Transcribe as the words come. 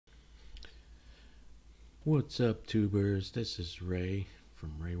What's up, tubers? This is Ray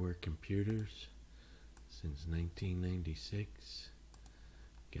from Raywork Computers. Since 1996,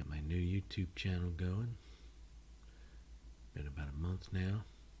 got my new YouTube channel going. Been about a month now.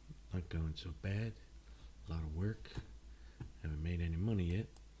 Not going so bad. A lot of work. Haven't made any money yet.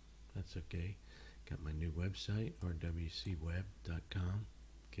 That's okay. Got my new website, rwcweb.com.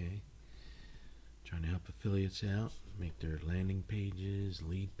 Okay. Trying to help affiliates out, make their landing pages,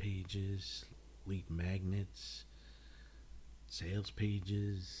 lead magnets, sales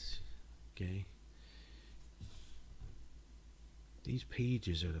pages. Okay. These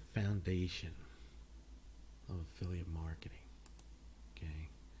pages are the foundation of affiliate marketing. Okay.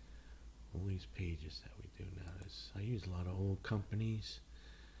 All these pages that we do now is, I use a lot of old companies.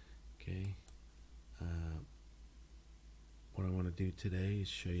 Okay. What I want to do today is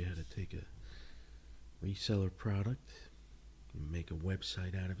show you how to take a reseller product and make a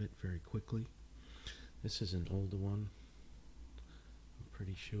website out of it very quickly. This is an older one, I'm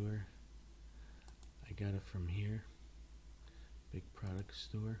pretty sure. I got it from here, big product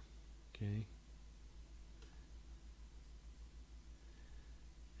store. Okay.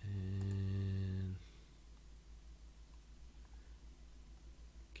 And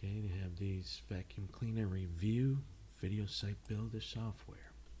okay, they have these vacuum cleaner review video site builder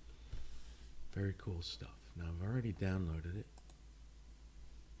software. Very cool stuff. Now I've already downloaded it.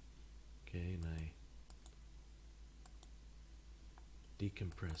 Okay, and I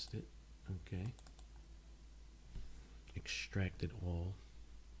decompressed it. Okay. Extracted all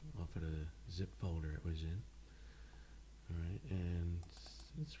off of the zip folder it was in. Alright, and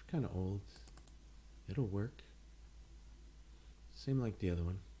it's kind of old. It'll work. Same like the other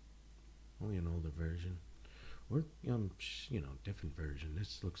one. Only an older version. Or, different version.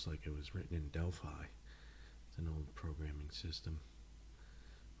 This looks like it was written in Delphi. It's an old programming system.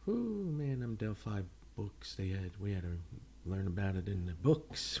 Whoo, man, them Delphi books we had to learn about it in the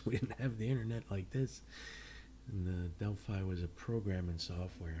books. We didn't have the internet like this. And the Delphi was a programming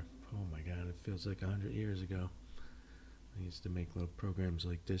software. Oh my God, it feels like 100 years ago. I used to make little programs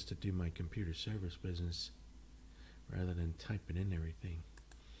like this to do my computer service business rather than typing in everything.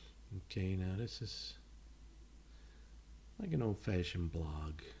 Okay, now this is like an old-fashioned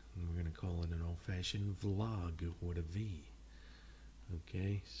blog. And we're going to call it an old-fashioned vlog with a V.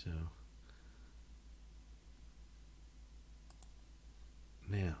 Okay, so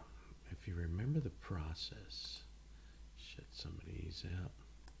now, if you remember the process, shut some of these out.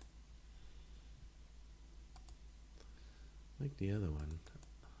 Like the other one,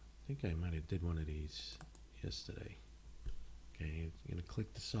 I think I might have did one of these yesterday. Okay, you're going to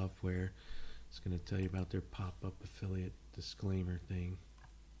click the software. It's going to tell you about their pop-up affiliate disclaimer thing.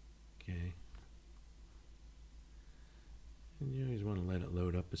 Okay. And you always want to let it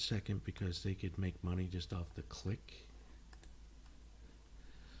load up a second because they could make money just off the click.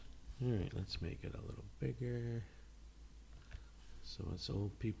 Alright, let's make it a little bigger so us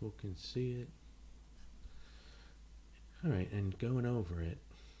old people can see it. Alright, and going over it.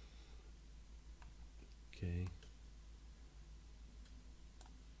 Okay.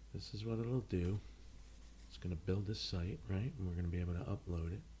 This is what it'll do. It's going to build this site, right? And we're going to be able to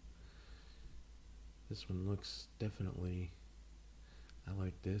upload it. This one looks definitely, I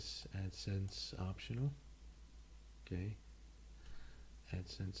like this, AdSense optional. Okay.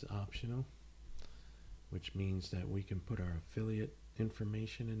 AdSense optional, which means that we can put our affiliate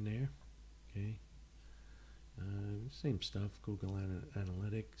information in there. Okay. Same stuff, Google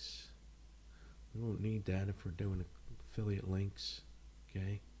Analytics. We won't need that if we're doing affiliate links.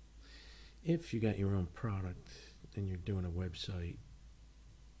 Okay. If you got your own product and you're doing a website,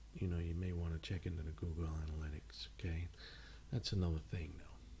 you may want to check into the Google Analytics. Okay. That's another thing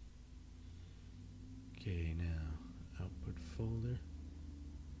though. Okay, now output folder.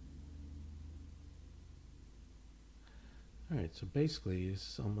 Alright, so basically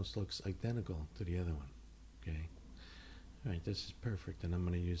this almost looks identical to the other one. Okay. Alright, this is perfect, and I'm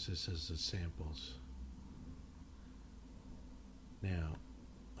going to use this as the samples. Now,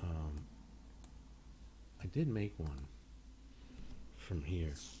 I did make one from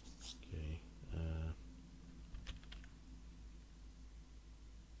here. Okay.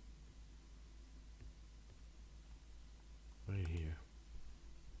 Right here.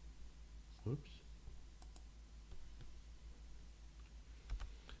 Whoops.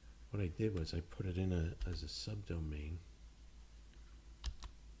 What I did was I put it in as a subdomain.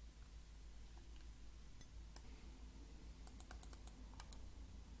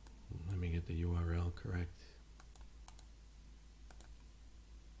 Let me get the URL correct.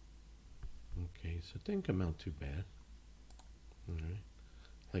 Okay, so it didn't come out too bad. Alright.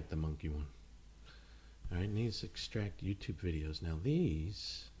 Like the monkey one. All right, needs to extract YouTube videos. Now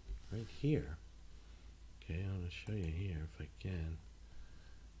these right here. Okay, I'm gonna show you here if I can.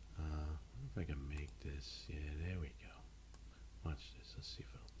 If I can make this. Yeah, there we go. Watch this. Let's see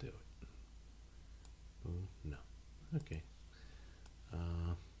if it'll do it. Boom. No. Okay.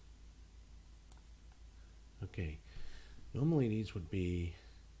 Okay. Normally these would be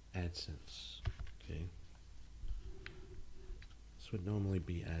AdSense. Okay. This would normally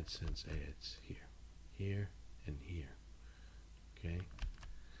be AdSense ads here, here, and here. Okay.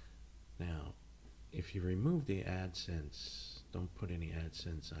 Now, if you remove the AdSense, don't put any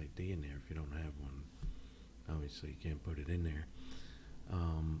AdSense ID in there if you don't have one. Obviously, you can't put it in there.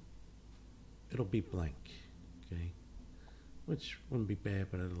 It'll be blank, okay? Which wouldn't be bad,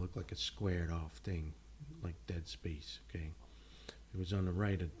 but it'll look like a squared off thing, like dead space, okay? If it was on the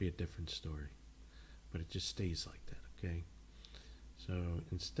right, it'd be a different story. But it just stays like that, okay? So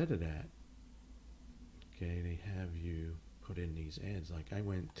instead of that, okay, they have you put in these ads. Like I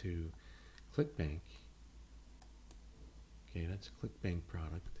went to ClickBank. Okay, that's a ClickBank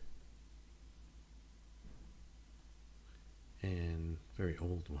product. And very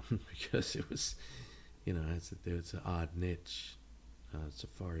old one because it was, you know, it's an odd niche.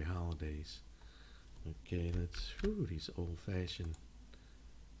 Safari holidays. Okay, that's these old-fashioned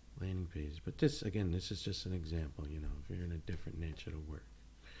landing pages. But this, again, this is just an example. You know, if you're in a different niche, it'll work.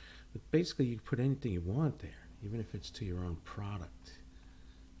 But basically, you can put anything you want there, even if it's to your own product.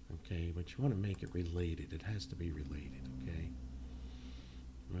 Okay, but you want to make it related. It has to be related. Okay.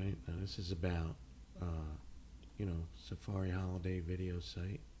 Right now, this is about, you know, Safari holiday video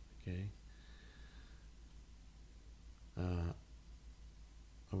site. Okay.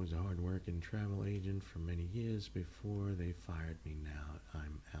 I was a hard-working travel agent for many years before they fired me. Now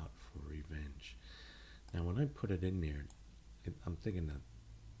I'm out for revenge. Now, when I put it in there, I'm thinking that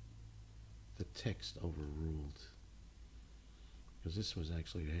the text overruled, because this was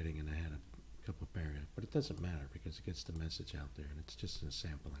actually the heading and I had a couple of paragraphs, but it doesn't matter because it gets the message out there and it's just a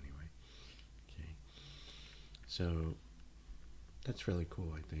sample anyway. Okay, so that's really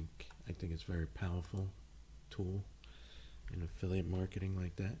cool. I think it's a very powerful tool in affiliate marketing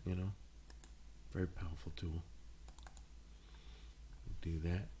like that, you know, very powerful tool. Do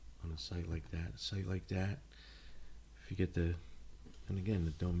that on a site like that. A site like that, if you get the, and again,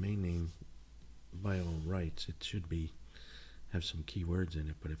 the domain name by all rights, it should have some keywords in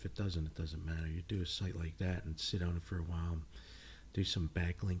it, but if it doesn't, it doesn't matter. You do a site like that and sit on it for a while, do some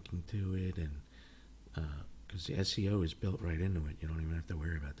backlinking to it, and because the SEO is built right into it, you don't even have to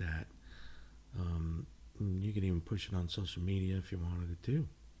worry about that. You can even push it on social media if you wanted it to.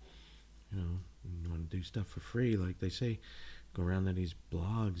 You know, you want to do stuff for free, like they say, go around to these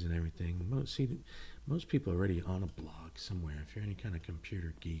blogs and everything. Most people are already on a blog somewhere, if you're any kind of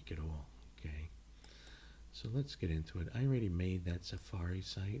computer geek at all, okay? So let's get into it. I already made that Safari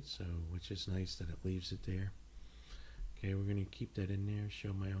site, so which is nice that it leaves it there. Okay, we're going to keep that in there,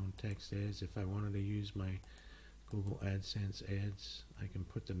 show my own text ads. If I wanted to use my Google AdSense ads, I can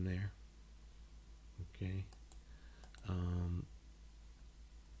put them there. Okay.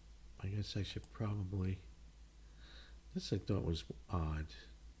 I guess I should probably, this I thought was odd,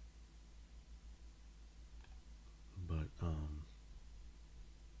 but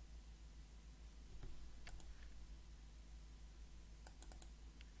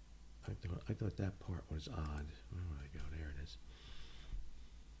I thought that part was odd. Where would I go? There it is.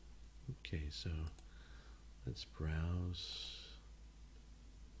 Okay, so let's browse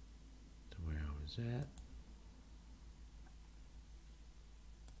to where I was at.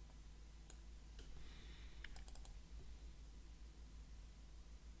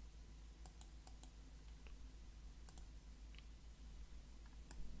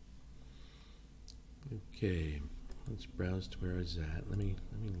 Okay, let's browse to where I was at. Let me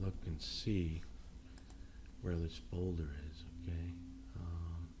look and see where this folder is. Okay.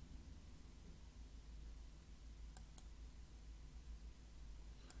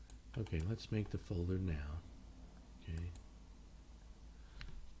 Okay, let's make the folder now. Okay.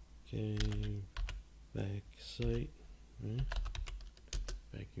 Okay, back site, right?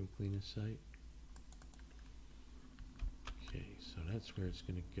 Vacuum cleaner site. Okay, so that's where it's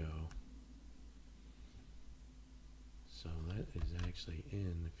going to go. So that is actually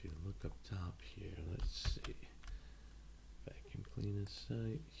in, if you look up top here, let's see. Vacuum cleaner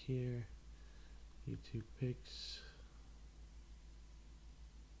site here. YouTube pics.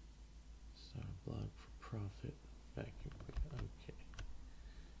 Start a blog for profit. Vacuum cleaner. Okay.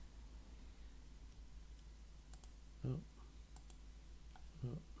 Oh.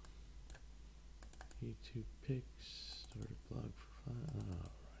 YouTube pics. Start a blog for fun.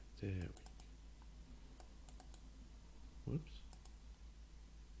 Alright, there we go.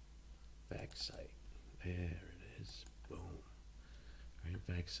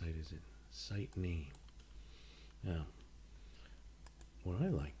 vac site is it? Site name. Now, what I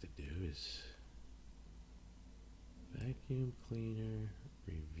like to do is vacuum cleaner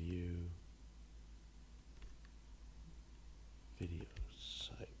review video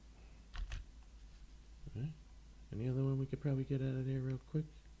site. All right. Any other one we could probably get out of there real quick?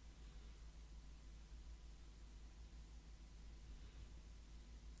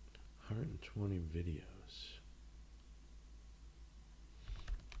 $120 videos.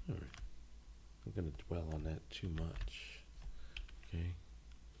 All right. I'm going to dwell on that too much. Okay.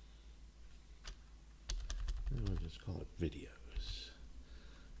 And we'll just call it videos.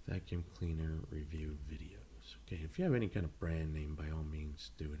 Vacuum cleaner review videos. Okay. If you have any kind of brand name, by all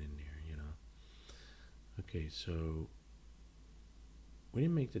means, do it in there, you know. Okay. So we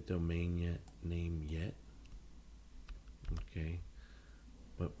didn't make the domain name yet. Okay.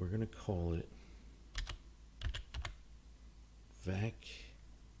 But we're going to call it vac.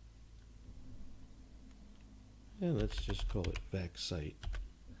 And let's just call it vacsite.rwcweb.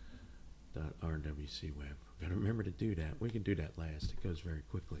 Got to remember to do that. We can do that last. It goes very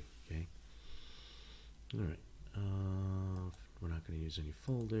quickly. Okay. All right. We're not going to use any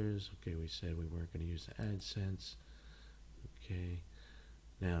folders. Okay. We said we weren't going to use the AdSense. Okay.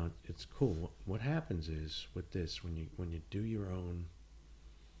 Now it's cool. What happens is with this, when you do your own.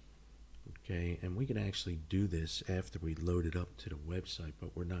 Okay, and we can actually do this after we load it up to the website,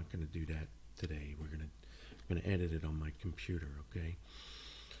 but we're not going to do that today. We're going to edit it on my computer. Okay.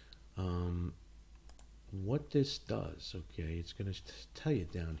 What this does, okay, it's going to tell you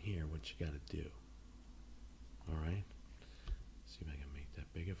down here what you got to do. All right. See if I can make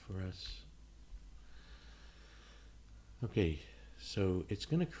that bigger for us. Okay, so it's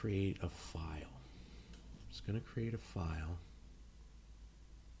going to create a file. It's going to create a file.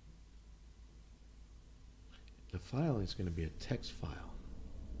 The file is going to be a text file.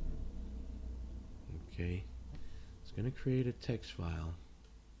 Okay. It's going to create a text file.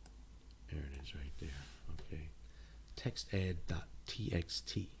 There it is right there. Okay.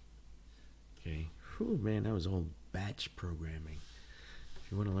 Textadd.txt. Okay. Whew, man, that was old batch programming.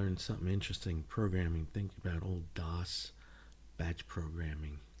 If you want to learn something interesting, programming, think about old DOS batch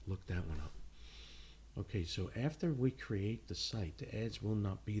programming. Look that one up. Okay, so after we create the site, the ads will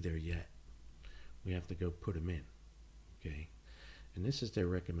not be there yet. We have to go put them in. Okay. And this is their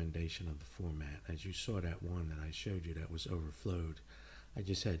recommendation of the format. As you saw that one that I showed you that was overflowed, I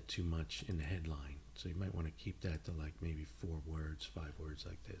just had too much in the headline. So you might want to keep that to like maybe 4 words, 5 words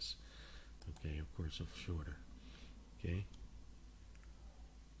like this. Okay, of course, shorter. Okay.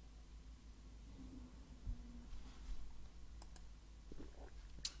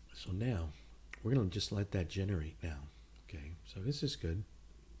 So now, we're going to just let that generate now. Okay, so this is good.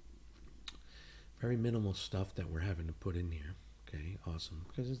 Very minimal stuff that we're having to put in here. Okay, awesome,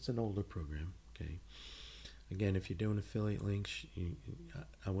 because it's an older program. Okay, again, if you're doing affiliate links,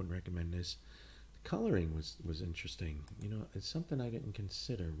 I wouldn't recommend this. The coloring was interesting. You know, it's something I didn't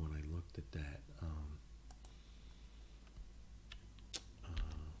consider when I looked at that.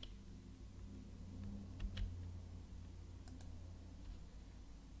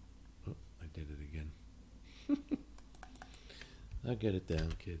 Oh, I did it again. I'll get it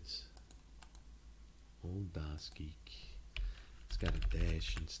down, kids. Old DOS geek. It's got a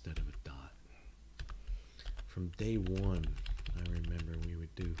dash instead of a dot. From day one, I remember we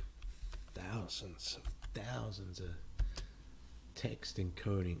would do thousands of text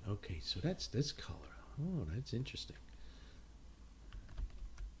encoding. Okay, so that's this color. Oh, that's interesting.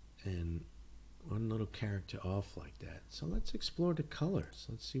 And one little character off like that. So let's explore the colors.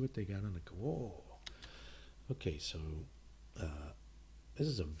 Let's see what they got on the. Whoa. Okay, so this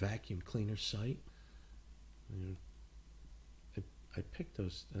is a vacuum cleaner site. I picked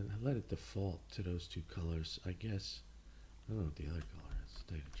those and I let it default to those 2 colors. I guess I don't know what the other color is, to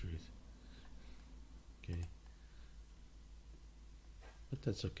tell you the truth. Okay, but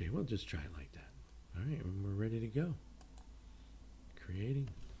that's okay. We'll just try it like that. All right, and we're ready to go. Creating.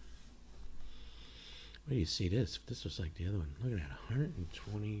 Well, you see this? This was like the other one. Look at that,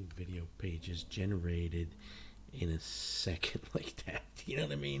 120 video pages generated in a second like that. You know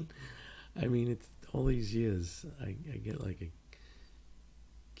what I mean? I mean, it's all these years. I get like a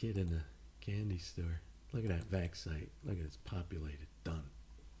kid in a candy store. Look at that vac site. Look at it, it's populated. Done.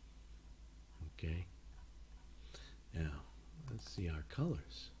 Okay. Now, let's see our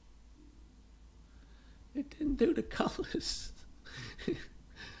colors. It didn't do the colors.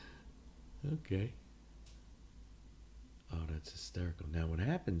 Okay. Oh, that's hysterical. Now, what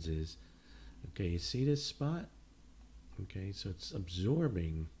happens is, okay, you see this spot? Okay, so it's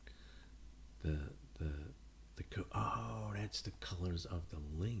absorbing the the code. Oh, that's the colors of the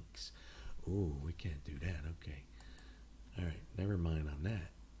links. Oh, we can't do that. Okay. All right, never mind on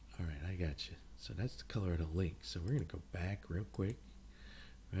that. All right, I got you. So that's the color of the link. So we're going to go back real quick.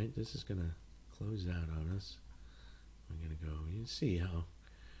 Right, this is going to close out on us. We're going to go, you see how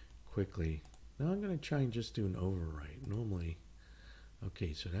quickly. Now I'm going to try and just do an overwrite. Normally,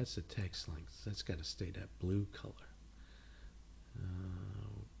 okay, so that's the text length. That's got to stay that blue color.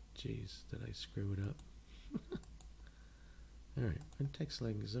 Oh, geez, did I screw it up? All right, my text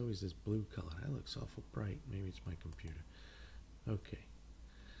length is always this blue color. That looks awful bright. Maybe it's my computer. Okay,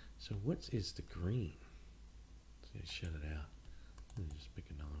 so what is the green? See, I shut it out. Let me just pick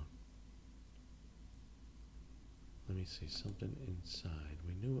another one. Let me see something inside.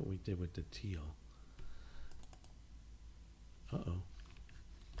 We knew what we did with the teal. Uh-oh.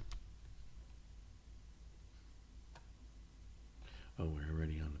 Oh, we're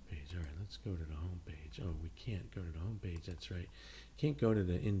already on the page. All right, let's go to the home page. Oh, we can't go to the home page. That's right. Can't go to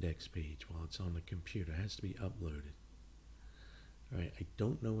the index page while it's on the computer. It has to be uploaded. All right, I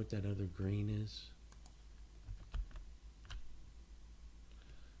don't know what that other green is.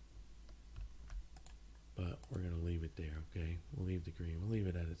 But we're going to leave it there, okay? We'll leave the green. We'll leave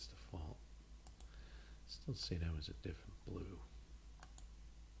it at its default. Still say that was a different blue.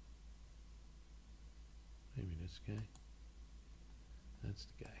 Maybe this guy. That's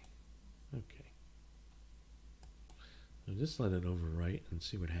the guy. Okay. So just let it overwrite and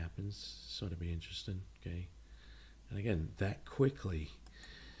see what happens. Sort of be interesting, okay? And again, that quickly,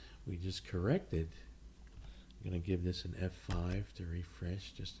 we just corrected. I'm going to give this an F5 to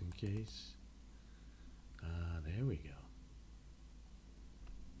refresh just in case. There we go.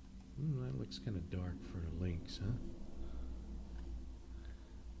 That looks kind of dark for the links, huh?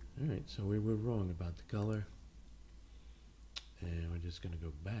 Alright, so we were wrong about the color. And we're just going to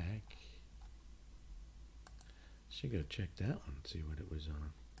go back. Should go check that one, see what it was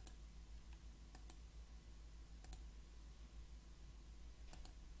on.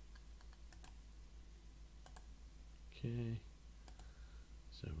 Okay.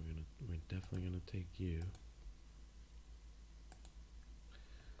 So we're definitely gonna take you.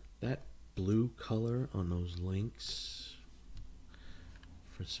 That blue color on those links,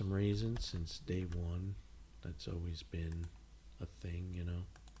 for some reason, since day one, that's always been a thing, you know,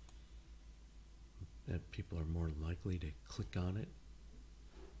 that people are more likely to click on it.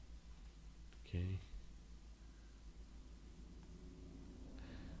 Okay.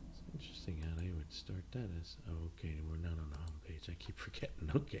 It's interesting how they would start that as, oh, okay, we're not on the home page. I keep forgetting.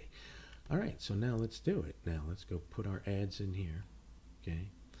 Okay. All right, so now let's do it. Now let's go put our ads in here. Okay.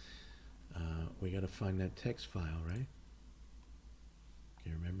 We got to find that text file, right?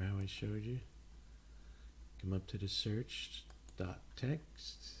 Okay, remember how I showed you? Come up to the search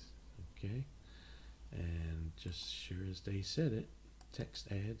 .text, okay, and just sure as they said it,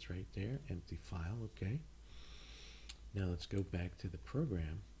 text ads right there, empty file, okay. Now let's go back to the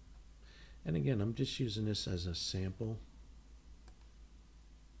program, and again, I'm just using this as a sample,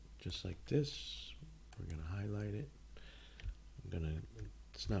 just like this. We're gonna highlight it.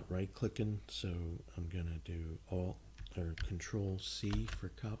 It's not right clicking, so I'm gonna do Alt or Control C for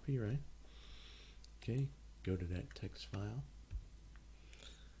copy, right? Okay, go to that text file.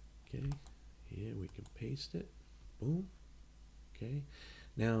 Okay, here we can paste it. Boom. Okay,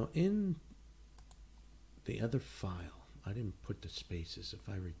 now in the other file, I didn't put the spaces if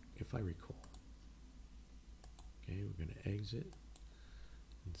I recall. Okay, we're gonna exit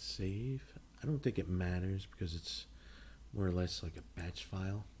and save. I don't think it matters because it's more or less like a batch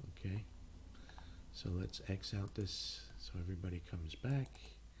file. Okay, so let's X out this so everybody comes back.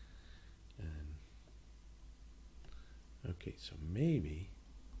 And okay, so maybe,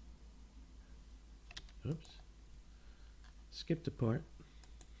 oops, skip the part.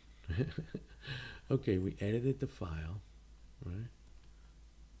 Okay, we edited the file, right?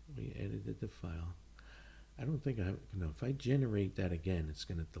 We edited the file. I don't think I have, no, if I generate that again, it's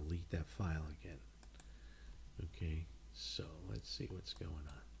going to delete that file again. Okay, so let's see what's going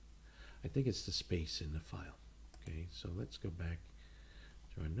on. I think it's the space in the file. Okay, so let's go back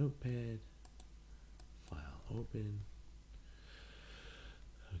to our notepad, file open.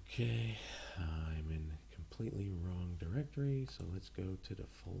 Okay, I'm in a completely wrong directory, so let's go to the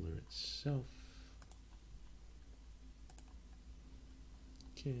folder itself.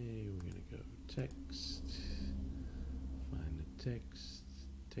 Okay, we're going to go text, find the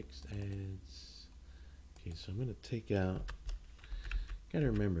text ads. Okay, so I'm going to take out, got to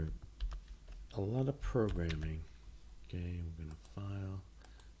remember, a lot of programming. Okay, we're going to file,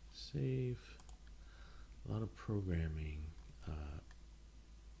 save. A lot of programming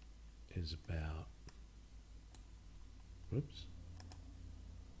is about Whoops.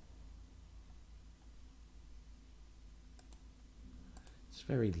 It's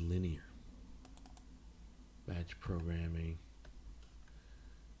very linear. Batch programming.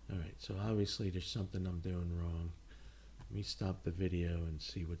 Alright, so obviously there's something I'm doing wrong. Let me stop the video and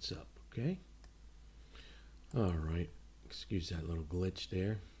see what's up, okay? Alright, excuse that little glitch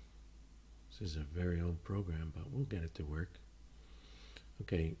there. This is a very old program, but we'll get it to work.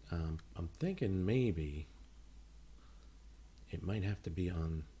 Okay, I'm thinking maybe it might have to be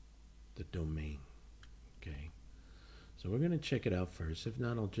on the domain, okay? So we're going to check it out first. If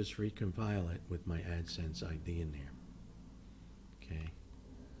not, I'll just recompile it with my AdSense ID in there. Okay.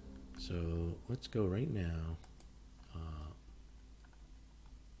 So let's go right now.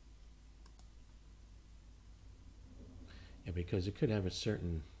 Yeah, because it could have a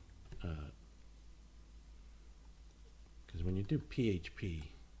certain, because when you do PHP,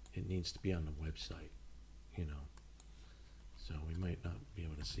 it needs to be on the website, you know. So we might not be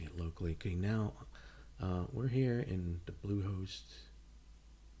able to see it locally. Okay, now we're here in the Bluehost.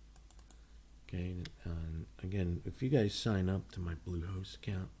 Okay, again, if you guys sign up to my Bluehost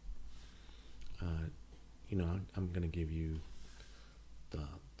account, you know, I'm going to give you the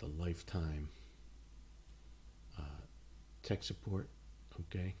lifetime tech support.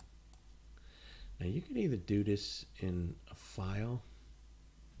 Okay. Now you can either do this in a file.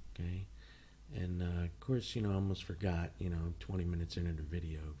 Okay. And of course, you know, I almost forgot, you know, 20 minutes into the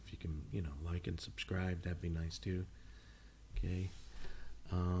video, if you can, you know, like and subscribe, that'd be nice too. Okay.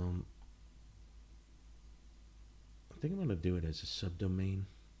 I think I'm going to do it as a subdomain.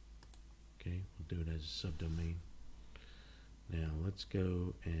 Okay, we'll do it as a subdomain. Now let's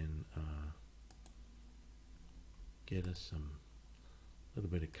go and get us some little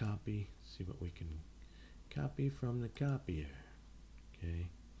bit of copy. See what we can copy from the copier. Okay.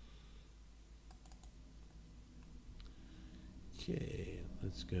 Okay,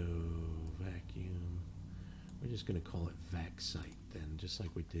 let's go vacuum. We're just going to call it vac site then, just like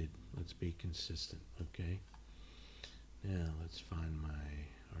we did. Let's be consistent. Okay. Now let's find my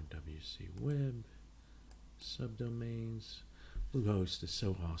RWC web subdomains. Bluehost is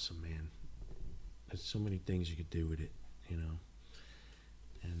so awesome, man. There's so many things you could do with it, you know.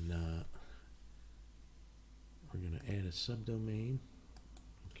 And we're going to add a subdomain,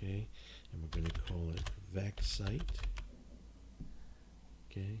 okay, and we're going to call it vac site.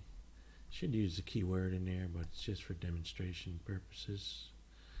 Okay, should use the keyword in there, but it's just for demonstration purposes.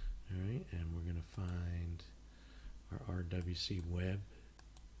 All right, and we're going to find our RWC web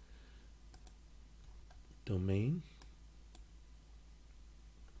domain.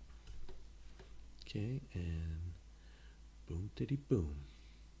 Okay, and boom titty boom.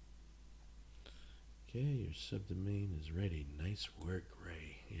 Okay, your subdomain is ready. Nice work,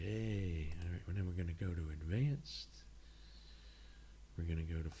 Ray. Yay. All right, well, then we're going to go to advanced. We're going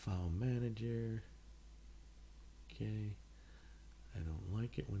to go to file manager. Okay. I don't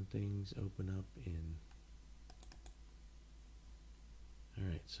like it when things open up in.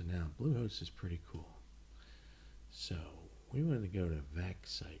 Alright, so now Bluehost is pretty cool. So we want to go to vac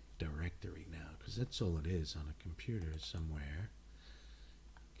site directory now, because that's all it is on a computer somewhere.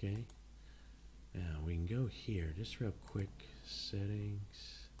 Okay. Now we can go here just real quick.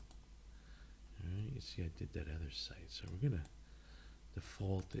 Settings. Alright, you see I did that other site. So we're going to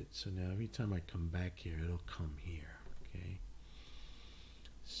default it. So now every time I come back here, it'll come here. Okay.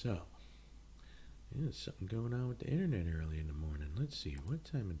 So, yeah, there's something going on with the internet early in the morning. Let's see, what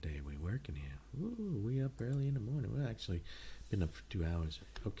time of day are we working here? Ooh, we up early in the morning. We've actually been up for 2 hours.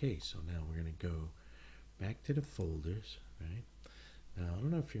 Okay, so now we're going to go back to the folders, right? Now, I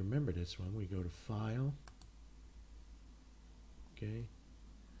don't know if you remember this one. We go to File. Okay.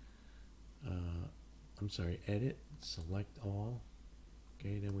 I'm sorry, Edit, select all.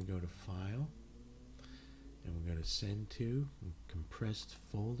 Okay, then we go to File. And we're going to send to compressed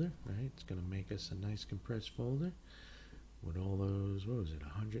folder, right? It's going to make us a nice compressed folder with all those, what was it,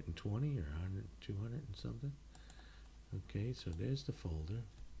 120 or 100, 200 and something? Okay, so there's the folder.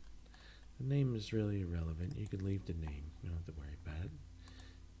 The name is really irrelevant. You could leave the name. You don't have to worry about it.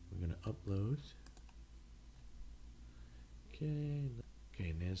 We're going to upload. Okay,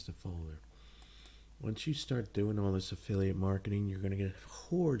 and there's the folder. Once you start doing all this affiliate marketing, you're going to get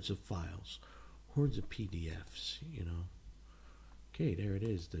hordes of files. Hordes of PDFs, you know. Okay, there it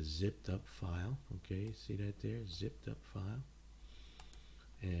is, the zipped up file. Okay, see that there? Zipped up file.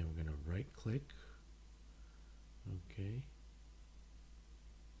 And we're going to right click. Okay.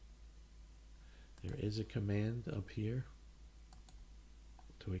 There is a command up here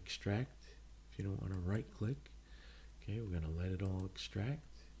to extract if you don't want to right click. Okay, we're going to let it all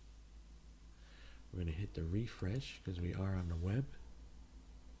extract. We're going to hit the refresh because we are on the web.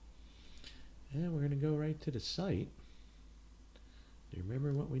 And we're going to go right to the site. Do you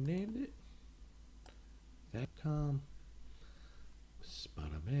remember what we named it? .com.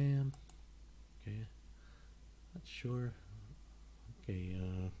 Spada bam. Okay. Not sure. Okay.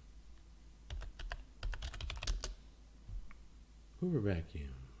 Hoover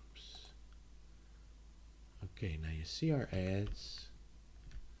vacuums. Okay. Now you see our ads.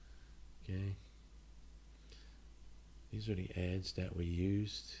 Okay. These are the ads that we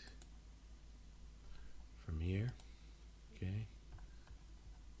used from here. Okay.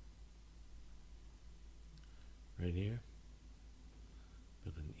 Right here.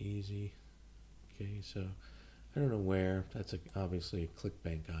 Build an easy. Okay, so I don't know where. That's obviously a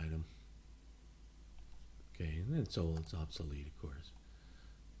ClickBank item. Okay, and it's old, it's obsolete, of course.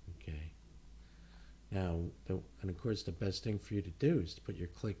 Okay. Now, and of course, the best thing for you to do is to put your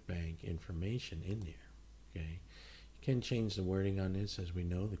ClickBank information in there. Okay. You can change the wording on this, as we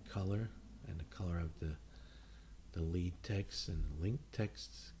know, the color and the color of the lead text and the link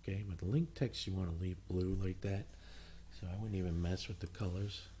text. Okay, but the link text you want to leave blue like that. So I wouldn't even mess with the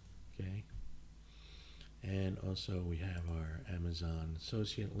colors. Okay. And also we have our Amazon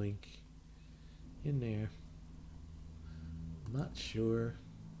associate link in there. I'm not sure.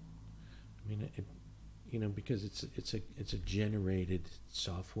 I mean, you know, because it's a generated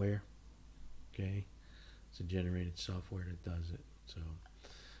software. Okay, it's a generated software that does it. So,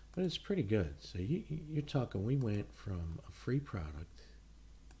 but it's pretty good. So you're talking. We went from a free product.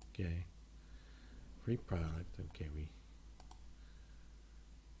 Okay, free product. Okay,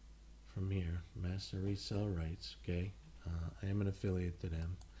 from here, Master Reseller Rights. Okay, I am an affiliate to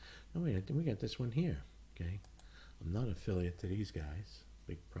them. No wait, I think we got this one here. Okay, I'm not an affiliate to these guys.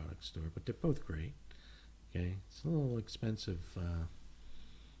 Big product store, but they're both great. Okay, it's a little expensive.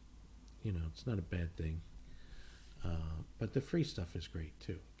 You know, it's not a bad thing. But the free stuff is great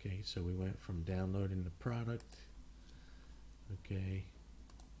too. Okay, so we went from downloading the product. Okay,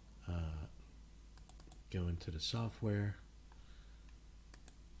 going to the software.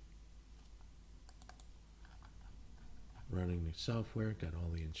 Running the software, got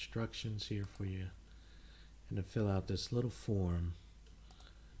all the instructions here for you, and to fill out this little form.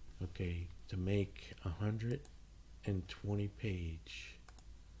 Okay, to make 120-page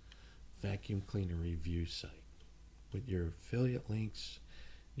vacuum cleaner review site with your affiliate links,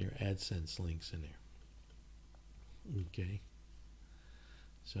 your AdSense links in there. Okay,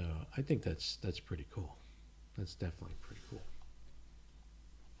 so I think that's pretty cool. That's definitely pretty cool.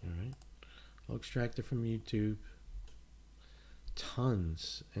 All right, I'll extract it from YouTube.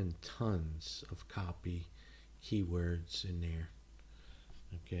 Tons and tons of copy, keywords in there.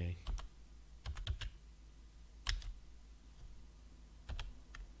 Okay.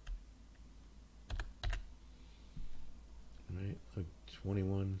 All right, look,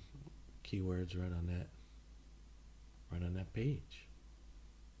 21 keywords right on that page.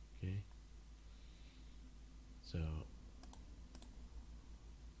 Okay. So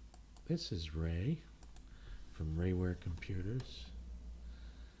this is Ray from Rayware Computers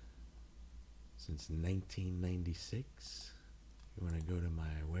since 1996. You want to go to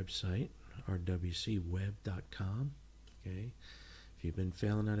my website, rwcweb.com. Okay, if you've been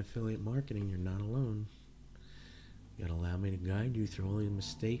failing at affiliate marketing, you're not alone. You gotta allow me to guide you through all the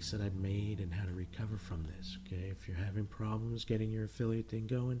mistakes that I've made and how to recover from this. Okay, if you're having problems getting your affiliate thing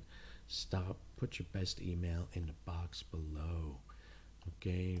going, stop. Put your best email in the box below.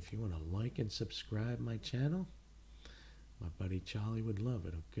 Okay, if you want to like and subscribe my channel, my buddy Charlie would love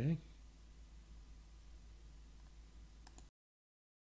it. Okay.